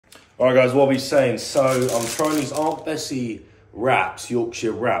Alright guys, what are we saying? So I'm trying these Aunt Bessie wraps,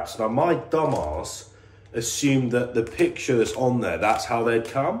 Yorkshire wraps. Now my dumbass assumed that the picture that's on there, that's how they'd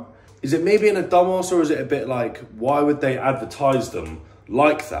come. Is it me being a dumbass, or is it a bit like, why would they advertise them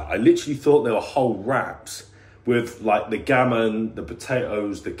like that? I literally thought they were whole wraps with like the gammon, the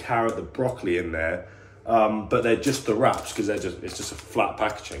potatoes, the carrot, the broccoli in there. But they're just the wraps because it's just a flat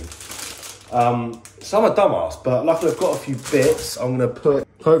packaging. So I'm a dumbass, but luckily I've got a few bits. I'm gonna put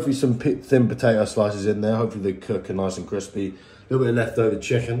hopefully some thin potato slices in there. Hopefully they cook and nice and crispy. A little bit of leftover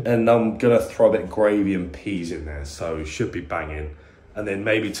chicken. And I'm gonna throw a bit of gravy and peas in there, so it should be banging. And then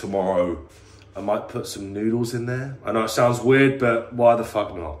maybe tomorrow I might put some noodles in there. I know it sounds weird, but why the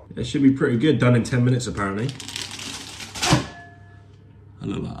fuck not? It should be pretty good, done in 10 minutes apparently. I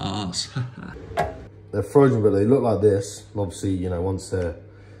look like arse. They're frozen, but they look like this. Obviously, you know, once they're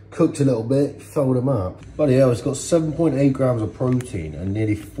cooked a little bit, fold them up. Bloody hell, it's got 7.8 grams of protein and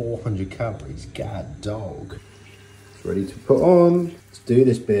nearly 400 calories. God dog. It's ready to put on. Let's do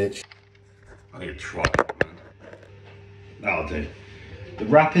this, bitch. I need to try it, man. That'll do. The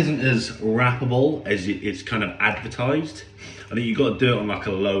wrap isn't as wrappable as it's kind of advertised. I think you've got to do it on like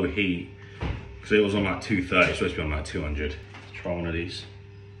a low heat. Because it was on like 230, it's supposed to be on like 200. Let's try one of these.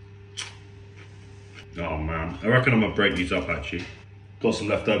 Oh man, I reckon I'm gonna break these up actually. Got some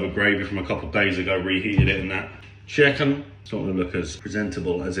leftover gravy from a couple of days ago, reheated it in that chicken. It's not gonna look as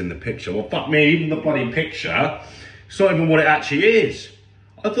presentable as in the picture. Well, fuck me, even the bloody picture, it's not even what it actually is.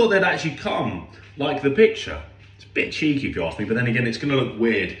 I thought they'd actually come like the picture. It's a bit cheeky if you ask me, but then again, it's gonna look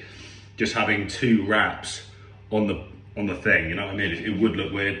weird just having two wraps on the thing, you know what I mean? It would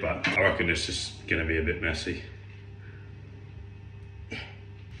look weird, but I reckon it's just gonna be a bit messy.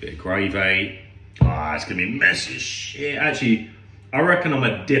 Bit of gravy. Ah, it's gonna be messy as shit. Actually, I reckon I'm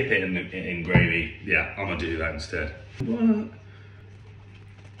gonna dip it in gravy. Yeah, I'm gonna do that instead. What?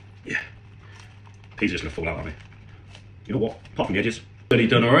 Yeah. Peas are just gonna fall out on me. You know what? Apart from the edges. Already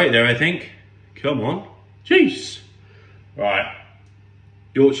done all right there, I think. Come on. Jeez. Right.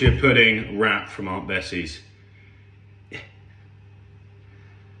 Yorkshire pudding wrap from Aunt Bessie's. Yeah.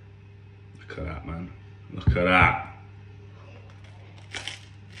 Look at that, man. Look at that.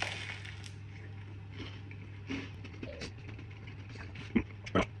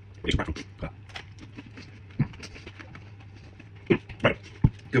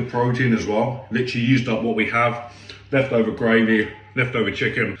 Good protein as well. Literally used up what we have. Leftover gravy, leftover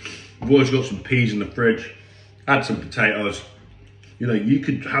chicken. We've always got some peas in the fridge. Add some potatoes. You know, you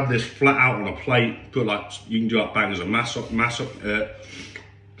could have this flat out on a plate. Put like, you can do like bangers and mash up. Can't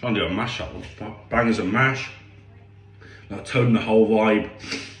do a mash up. Bangers and mash. Like tone the whole vibe.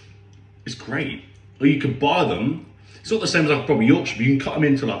 It's great. Or you could buy them. It's not the same as like probably Yorkshire, but you can cut them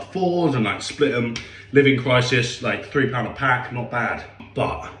into like fours and like split them. Living crisis, like £3 a pack, not bad.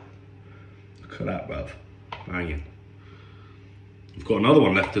 But, look at that, bruv. Banging. We've got another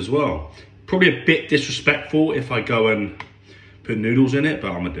one left as well. Probably a bit disrespectful if I go and put noodles in it,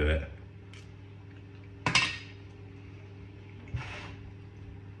 but I'm gonna do it.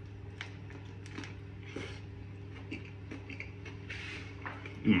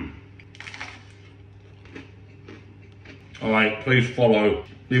 Alright, please follow,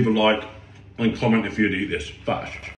 leave a like, and comment if you'd eat this. Fast.